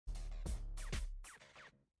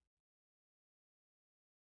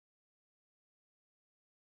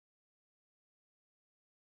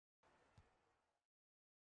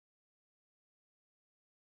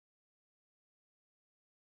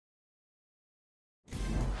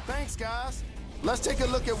Thanks, guys. Let's take a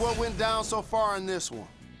look at what went down so far in this one.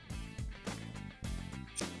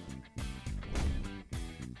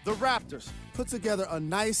 The Raptors put together a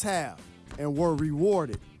nice half and were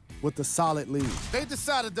rewarded with a solid lead. They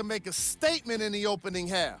decided to make a statement in the opening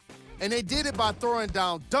half, and they did it by throwing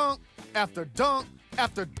down dunk after dunk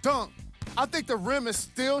after dunk. I think the rim is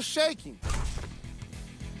still shaking.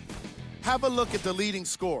 Have a look at the leading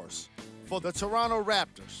scores for the Toronto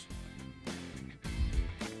Raptors.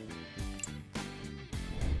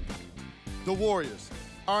 The Warriors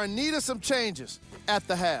are in need of some changes at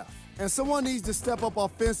the half. And someone needs to step up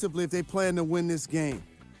offensively if they plan to win this game.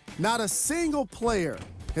 Not a single player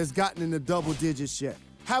has gotten into double digits yet.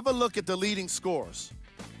 Have a look at the leading scores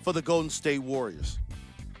for the Golden State Warriors.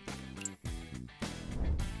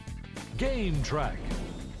 Game track.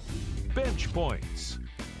 Bench points.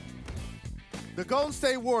 The Golden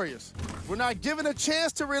State Warriors were not given a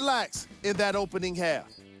chance to relax in that opening half.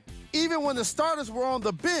 Even when the starters were on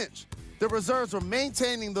the bench, the reserves were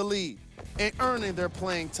maintaining the lead and earning their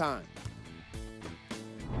playing time.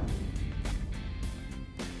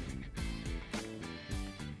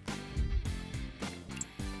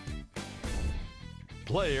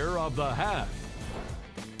 Player of the half.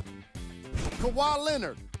 Kawhi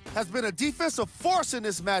Leonard has been a defensive force in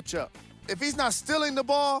this matchup. If he's not stealing the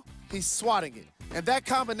ball, he's swatting it. And that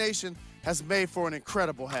combination has made for an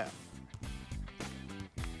incredible half.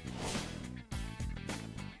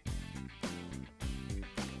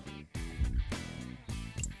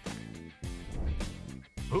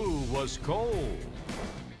 Who was cold?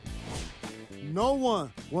 No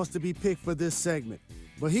one wants to be picked for this segment,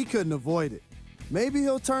 but he couldn't avoid it. Maybe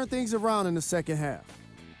he'll turn things around in the second half.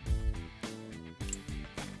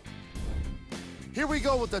 Here we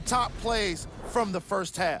go with the top plays from the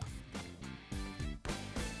first half.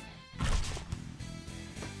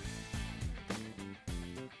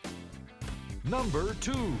 Number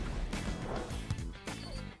 2.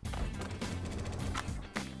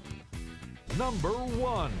 Number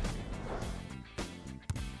 1.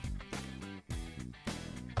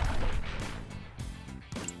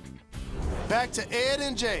 Back to Ed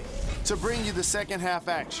and Jay to bring you the second half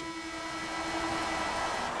action.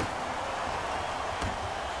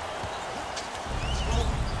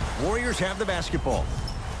 Warriors have the basketball.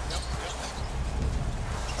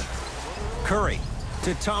 Curry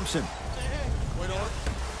to Thompson.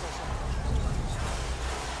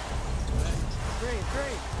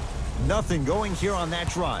 Nothing going here on that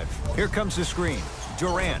drive. Here comes the screen.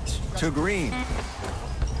 Durant to Green.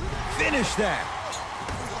 Finish that.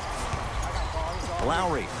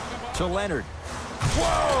 Lowry to Leonard.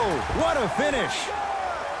 Whoa, what a finish.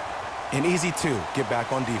 An easy 2, get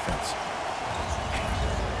back on defense.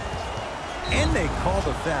 And they call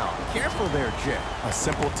the foul. Careful there, Jay. A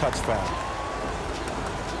simple touch foul.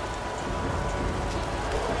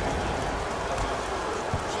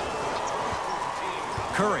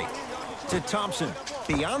 Curry to Thompson.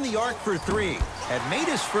 Beyond the arc for 3. Had made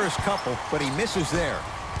his first couple, but he misses there.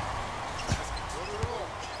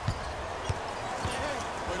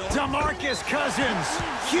 DeMarcus Cousins.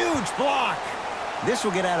 Huge block. This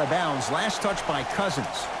will get out of bounds. Last touch by Cousins.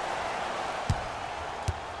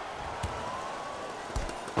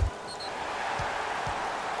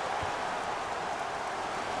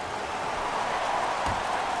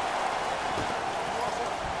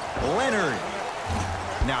 Leonard.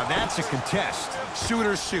 Now that's a contest.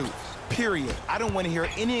 Shooters shoot, period. I don't want to hear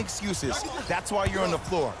any excuses. That's why you're on the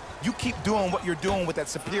floor. You keep doing what you're doing with that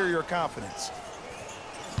superior confidence.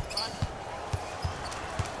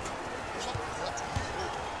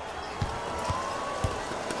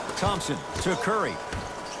 Thompson to Curry.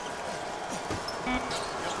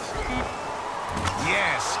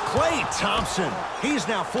 Yes, Klay Thompson. He's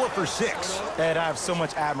now 4 for 6. Ed, I have so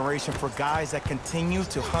much admiration for guys that continue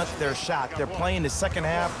to hunt their shot. They're playing the second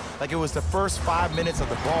half like it was the first 5 minutes of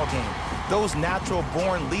the ball game. Those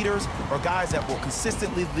natural-born leaders are guys that will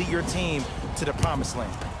consistently lead your team to the promised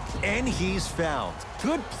land. And he's fouled.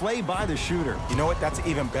 Good play by the shooter. You know what? That's an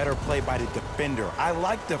even better play by the defender. I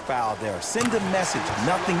like the foul there. Send a message.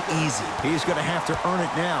 Nothing easy. He's going to have to earn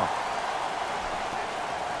it now.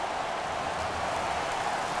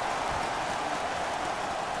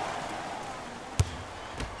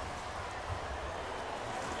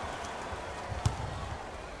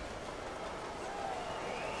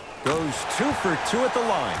 Goes 2 for 2 at the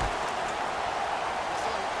line.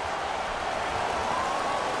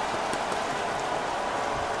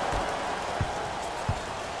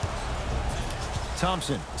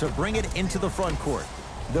 Thompson to bring it into the front court.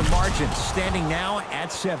 The margin standing now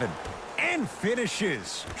at 7. And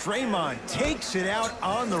finishes. Draymond takes it out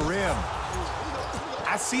on the rim.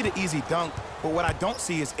 I see the easy dunk, but what I don't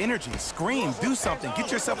see is energy. Scream, do something.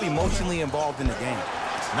 Get yourself emotionally involved in the game.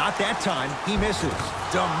 Not that time. He misses.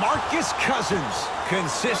 DeMarcus Cousins.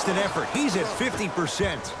 Consistent effort. He's at 50%.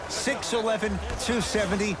 6'11",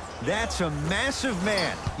 270. That's a massive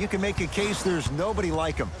man. You can make a case there's nobody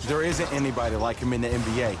like him. There isn't anybody like him in the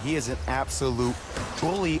NBA. He is an absolute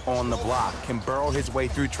bully on the block. Can burrow his way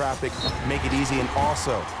through traffic, make it easy, and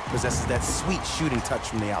also possesses that sweet shooting touch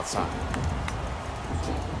from the outside.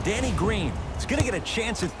 Danny Green is going to get a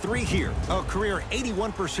chance at 3 here. A career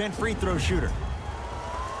 81% free throw shooter.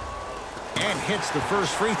 And hits the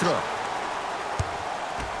first free throw.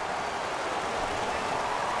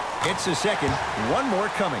 Hits the second. One more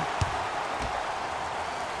coming.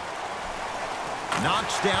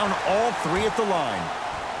 Knocks down all 3 at the line.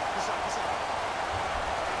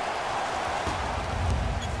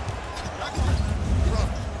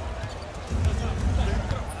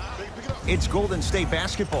 It's Golden State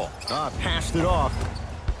basketball. Passed it off.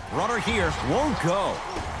 Runner here. Won't go.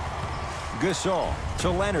 Gasol to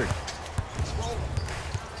Leonard.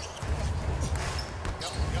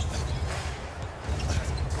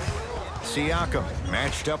 Siakam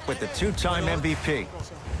matched up with the 2-time MVP.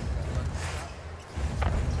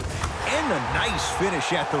 And a nice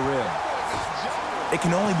finish at the rim. It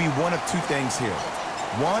can only be one of 2 things here.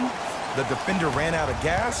 1, the defender ran out of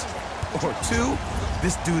gas, or 2,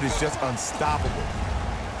 this dude is just unstoppable.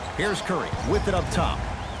 Here's Curry with it up top.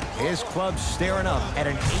 His club's staring up at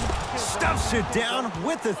an 8. Stuffs it down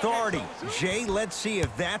with authority. Jay, let's see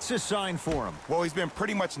if that's a sign for him. Well, he's been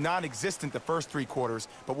pretty much non-existent the first 3 quarters,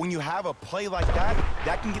 but when you have a play like that,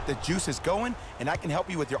 that can get the juices going, and that can help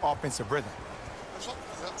you with your offensive rhythm.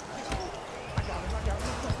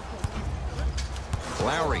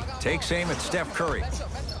 Lowry takes aim at Steph Curry.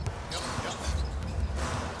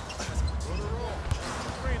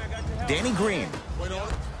 Danny Green.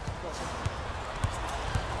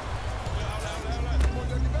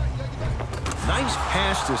 Nice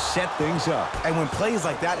pass to set things up. And when plays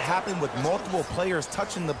like that happen with multiple players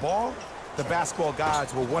touching the ball, the basketball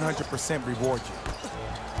gods will 100% reward you.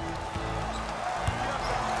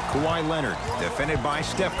 Kawhi Leonard, defended by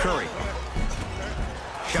Steph Curry.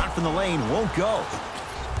 Shot from the lane won't go.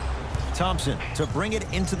 Thompson to bring it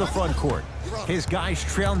into the front court. His guys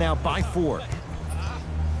trail now by 4.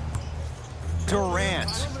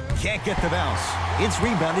 Durant can't get the bounce. It's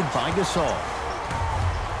rebounded by Gasol.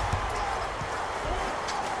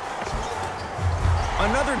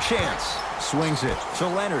 Another chance. Swings it to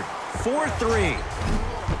Leonard. 4-3.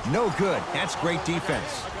 No good. That's great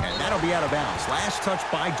defense. And that'll be out of bounds. Last touch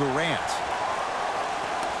by Durant.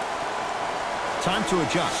 Time to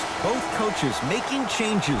adjust. Both coaches making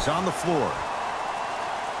changes on the floor.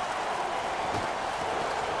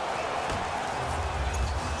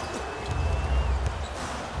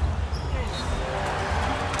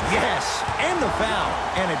 Yes, and the foul.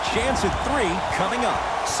 And a chance at 3 coming up.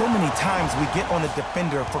 So many times we get on the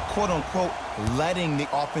defender for quote-unquote letting the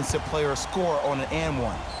offensive player score on an and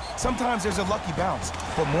one. Sometimes there's a lucky bounce,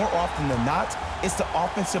 but more often than not, it's the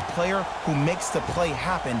offensive player who makes the play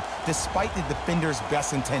happen despite the defender's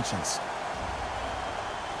best intentions.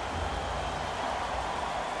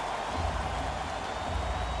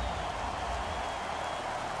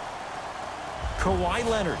 Kawhi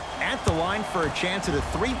Leonard at the line for a chance at a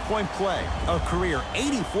 3-point play. A career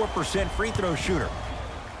 84% free throw shooter.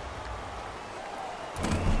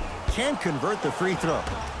 Can convert the free throw.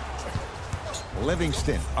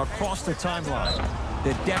 Livingston across the timeline.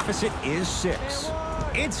 The deficit is 6.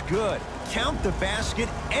 It's good. Count the basket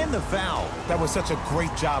and the foul. That was such a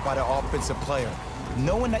great job by the offensive player.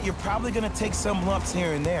 Knowing that you're probably going to take some lumps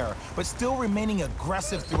here and there, but still remaining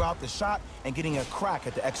aggressive throughout the shot and getting a crack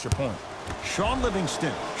at the extra point. Sean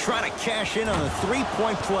Livingston trying to cash in on a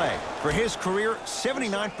 3-point play. For his career,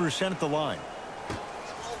 79% at the line.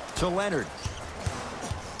 To Leonard.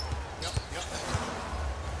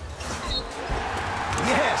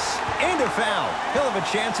 Yes, and a foul. He'll have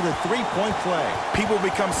a chance at a 3-point play. People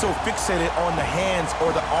become so fixated on the hands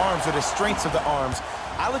or the arms or the strengths of the arms.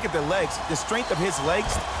 I look at the legs. The strength of his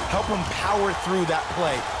legs help him power through that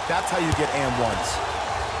play. That's how you get and ones.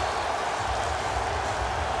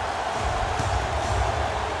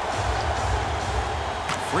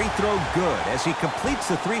 Free throw good as he completes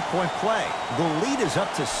the 3-point play. The lead is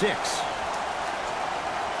up to 6.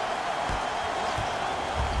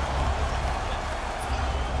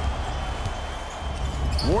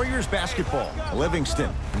 Warriors basketball.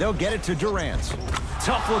 Livingston. They'll get it to Durant.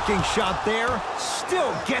 Tough-looking shot there.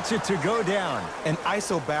 Still gets it to go down. And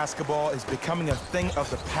ISO basketball is becoming a thing of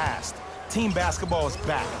the past. Team basketball is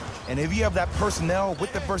back, And if you have that personnel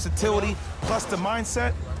with the versatility plus the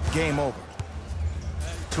mindset, game over.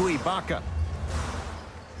 To Ibaka.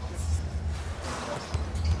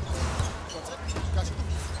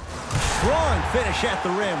 Strong finish at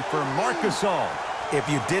the rim for Marc Gasol. If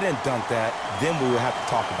you didn't dunk that, then we would have to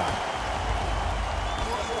talk about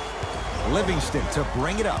it. Livingston to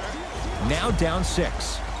bring it up. Now down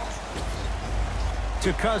 6.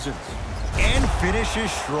 To Cousins. And finishes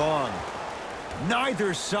strong.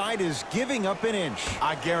 Neither side is giving up an inch.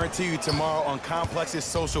 I guarantee you tomorrow on Complex's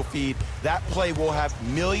social feed, that play will have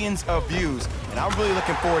millions of views. And I'm really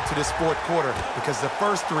looking forward to this fourth quarter because the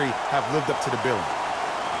first 3 have lived up to the billing.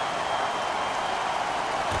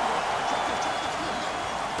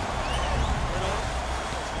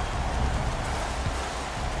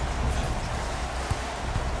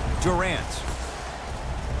 Durant.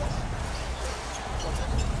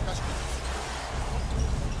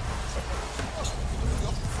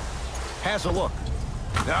 Has a look.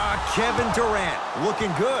 Kevin Durant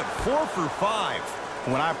looking good. 4 for 5.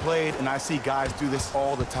 When I played, and I see guys do this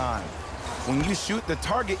all the time, when you shoot, the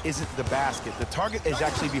target isn't the basket. The target is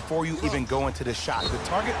actually before you even go into the shot. The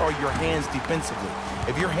target are your hands defensively.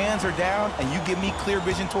 If your hands are down and you give me clear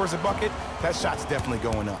vision towards the bucket, that shot's definitely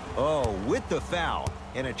going up. Oh, with the foul.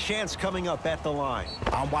 And a chance coming up at the line.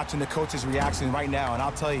 I'm watching the coach's reaction right now, and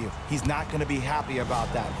I'll tell you, he's not going to be happy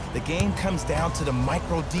about that. The game comes down to the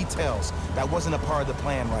micro details. That wasn't a part of the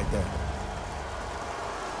plan right there.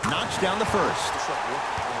 Knocks down the first.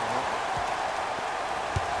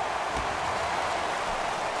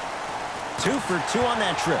 Two for 2 on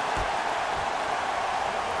that trip.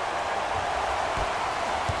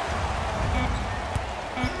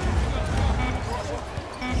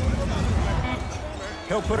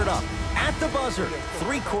 He'll put it up at the buzzer.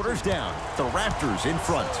 3 quarters down. The Raptors in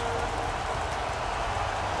front.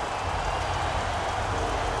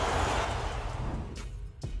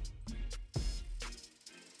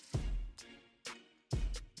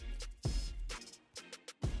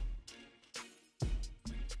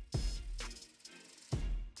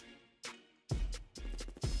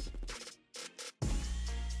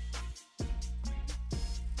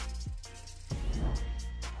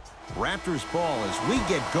 Raptors ball as we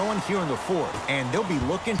get going here in the fourth, and they'll be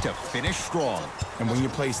looking to finish strong. And when you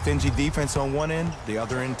play stingy defense on one end, the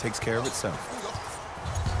other end takes care of itself.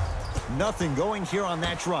 Nothing going here on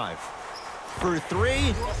that drive. For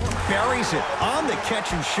 3, buries it on the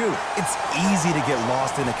catch and shoot. It's easy to get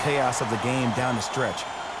lost in the chaos of the game down the stretch,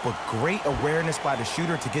 but great awareness by the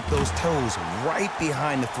shooter to get those toes right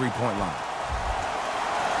behind the three-point line.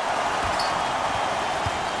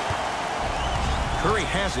 Curry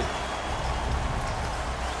has it.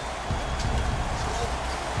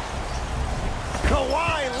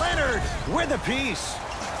 Kawhi Leonard with a piece.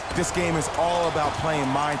 This game is all about playing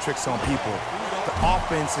mind tricks on people. The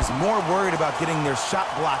offense is more worried about getting their shot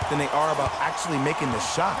blocked than they are about actually making the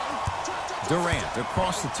shot. Durant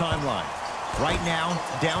across the timeline. Right now,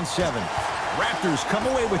 down 7. Raptors come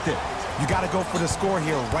away with it. You got to go for the score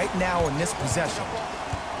here right now in this possession.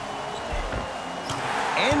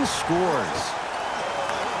 And scores.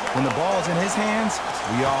 When the ball is in his hands,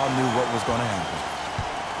 we all knew what was going to happen.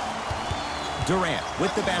 Durant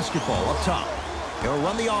with the basketball up top. He'll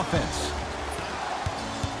run the offense.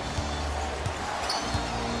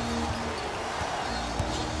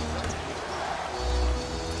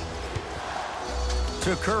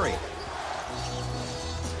 To Curry.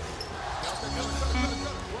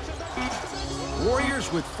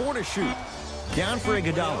 Warriors with 4 to shoot. Down for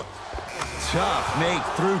Iguodala. Tough make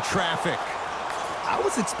through traffic. I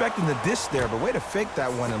was expecting the dish there, but way to fake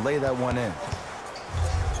that one and lay that one in.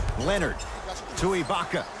 Leonard to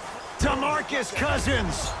Ibaka. DeMarcus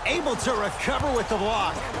Cousins able to recover with the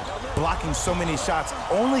block. Blocking so many shots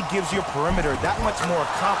only gives your perimeter that much more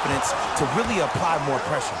confidence to really apply more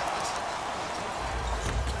pressure.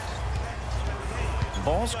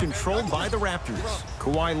 Ball's controlled by the Raptors.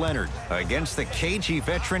 Kawhi Leonard against the cagey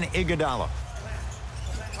veteran Iguodala.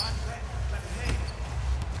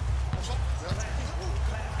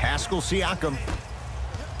 Pascal Siakam.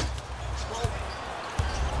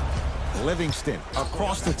 Livingston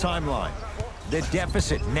across the timeline. The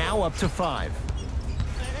deficit now up to 5.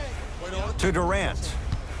 To Durant.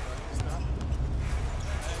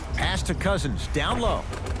 Pass to Cousins, down low.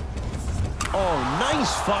 Oh,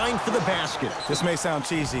 nice find for the basket. This may sound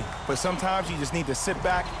cheesy, but sometimes you just need to sit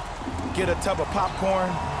back, get a tub of popcorn,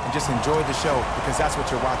 and just enjoy the show, because that's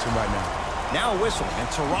what you're watching right now. Now a whistle,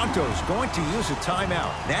 and Toronto's going to use a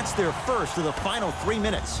timeout. That's their first of the final 3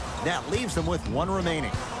 minutes. That leaves them with 1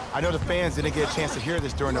 remaining. I know the fans didn't get a chance to hear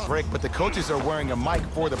this during the break, but the coaches are wearing a mic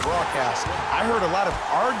for the broadcast. I heard a lot of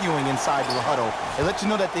arguing inside the huddle. It lets you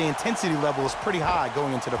know that the intensity level is pretty high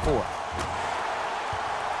going into the fourth.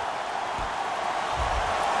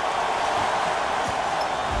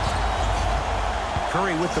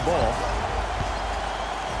 Curry with the ball.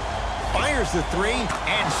 Fires the three,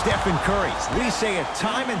 and Stephen Curry. We say it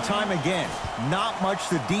time and time again. Not much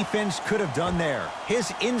the defense could have done there.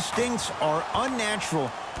 His instincts are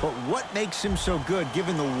unnatural, but what makes him so good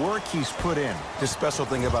given the work he's put in? The special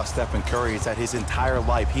thing about Stephen Curry is that his entire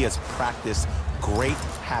life he has practiced great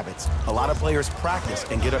habits. A lot of players practice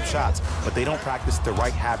and get up shots, but they don't practice the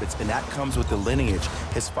right habits, and that comes with the lineage.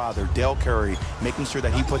 His father, Dale Curry, making sure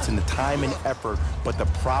that he puts in the time and effort, but the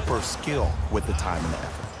proper skill with the time and the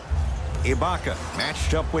effort. Ibaka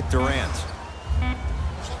matched up with Durant.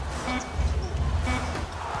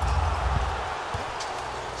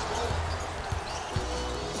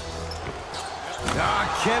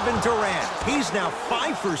 Kevin Durant. He's now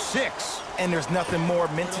 5 for 6. And there's nothing more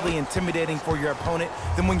mentally intimidating for your opponent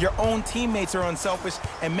than when your own teammates are unselfish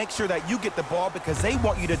and make sure that you get the ball because they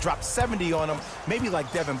want you to drop 70 on them, maybe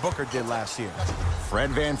like Devin Booker did last year.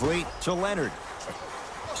 Fred VanVleet to Leonard.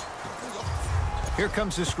 Here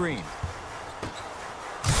comes the screen.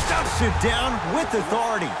 Stuffs it down with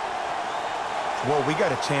authority. Well, we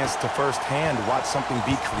got a chance to firsthand watch something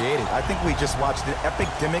be created. I think we just watched an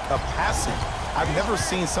epidemic of passing. I've never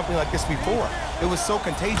seen something like this before. It was so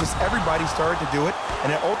contagious, everybody started to do it,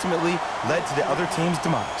 and it ultimately led to the other team's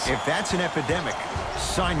demise. If that's an epidemic,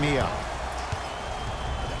 sign me up.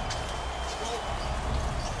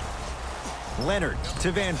 Leonard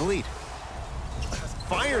to VanVleet.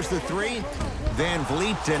 Fires the three.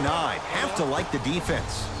 VanVleet denied. Have to like the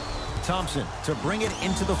defense. Thompson to bring it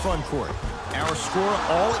into the front court. Our score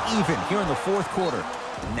all even here in the fourth quarter.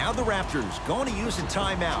 Now the Raptors going to use a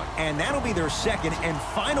timeout, and that'll be their second and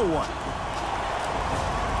final one.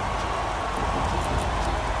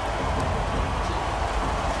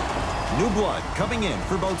 New blood coming in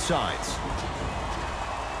for both sides.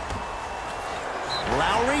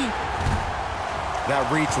 Lowry. That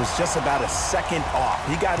reach was just about a second off.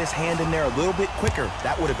 He got his hand in there a little bit quicker.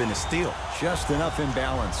 That would have been a steal. Just enough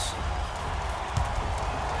imbalance.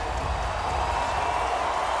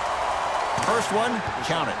 First one,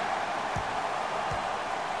 count it.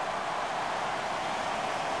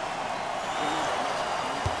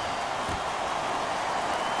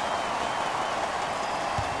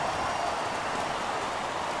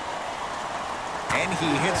 And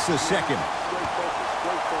he hits the second.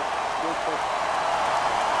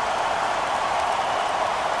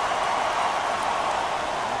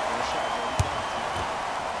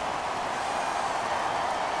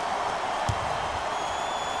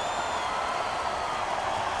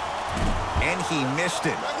 And he missed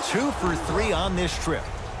it. 2 for 3 on this trip.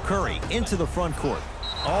 Curry into the front court.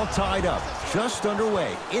 All tied up, just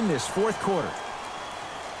underway in this fourth quarter.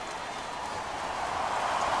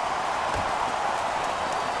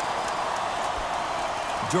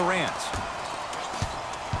 Durant.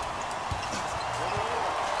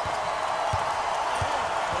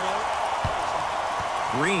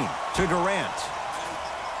 Green to Durant.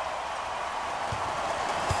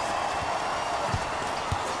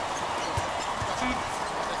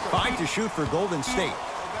 Five to shoot for Golden State.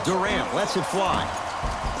 Durant lets it fly.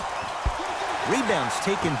 Rebounds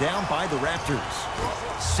taken down by the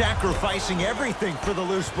Raptors. Sacrificing everything for the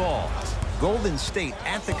loose ball. Golden State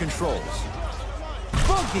at the controls.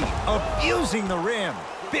 Boogie abusing the rim.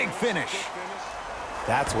 Big finish.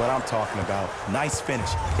 That's what I'm talking about. Nice finish.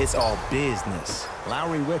 It's all business.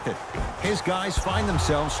 Lowry with it. His guys find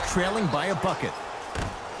themselves trailing by a bucket.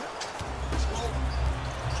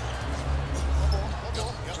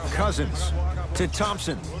 Cousins to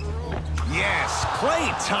Thompson. Yes,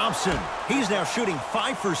 Klay Thompson. He's now shooting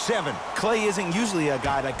 5 for 7. Klay isn't usually a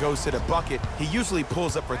guy that goes to the bucket. He usually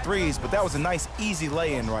pulls up for threes, but that was a nice, easy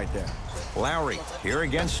lay-in right there. Lowry here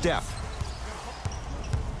against Steph.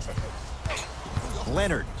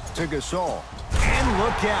 Leonard to Gasol. And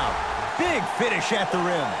look out. Big finish at the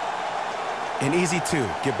rim. An easy 2.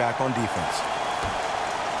 Get back on defense.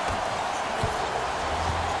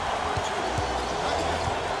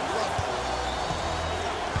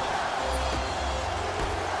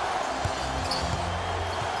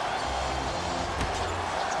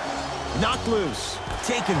 Knocked loose.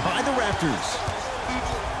 Taken by the Raptors.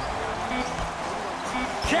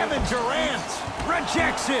 Kevin Durant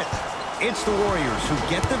rejects it. It's the Warriors who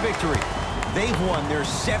get the victory. They've won their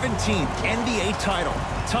 17th NBA title,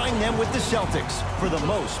 tying them with the Celtics for the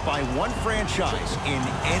most by one franchise in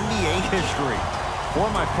NBA history. For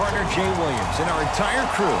my partner, Jay Williams, and our entire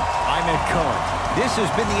crew, I'm Ed Cohen. This has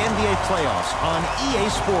been the NBA Playoffs on EA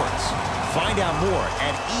Sports. Find out more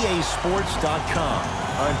at easports.com.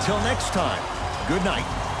 Until next time, good night.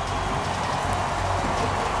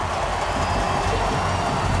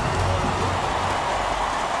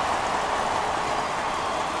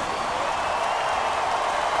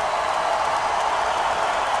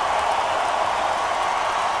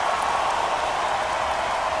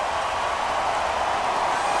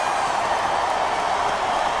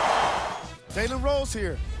 Jalen Rose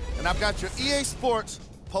here, and I've got your EA Sports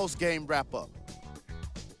post-game wrap-up.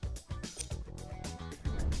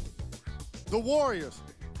 The Warriors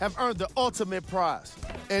have earned the ultimate prize,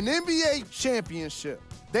 an NBA championship.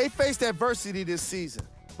 They faced adversity this season,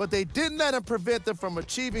 but they didn't let it prevent them from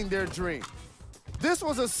achieving their dream. This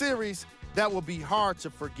was a series that will be hard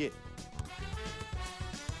to forget.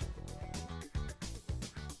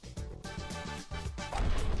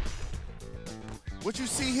 What you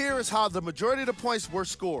see here is how the majority of the points were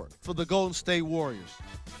scored for the Golden State Warriors.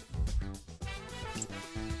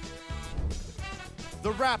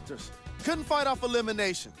 The Raptors couldn't fight off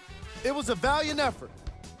elimination. It was a valiant effort,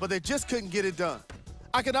 but they just couldn't get it done.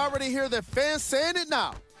 I can already hear their fans saying it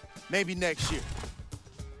now, maybe next year.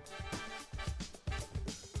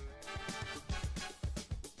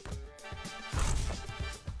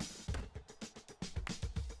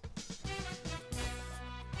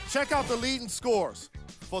 Check out the leading scores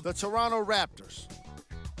for the Toronto Raptors.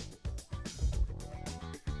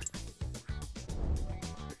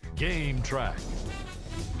 Game track.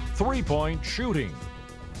 Three-point shooting.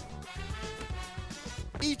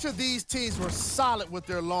 Each of these teams were solid with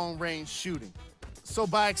their long-range shooting. So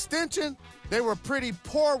by extension, they were pretty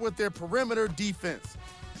poor with their perimeter defense.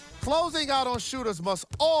 Closing out on shooters must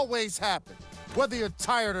always happen, whether you're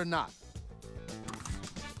tired or not.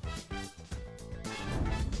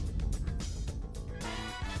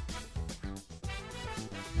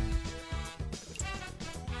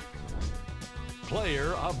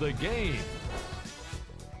 Player of the game.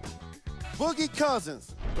 Boogie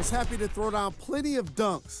Cousins was happy to throw down plenty of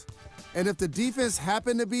dunks. And if the defense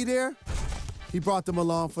happened to be there, he brought them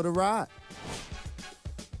along for the ride.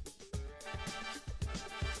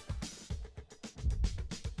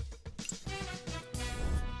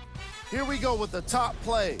 Here we go with the top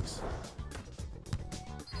plays.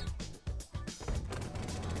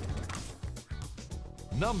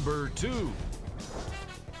 Number 2.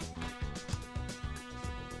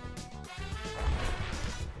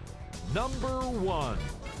 Number 1.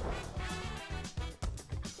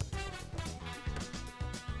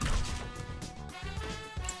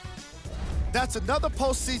 That's another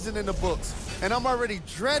postseason in the books, and I'm already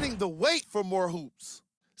dreading the wait for more hoops.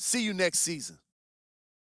 See you next season.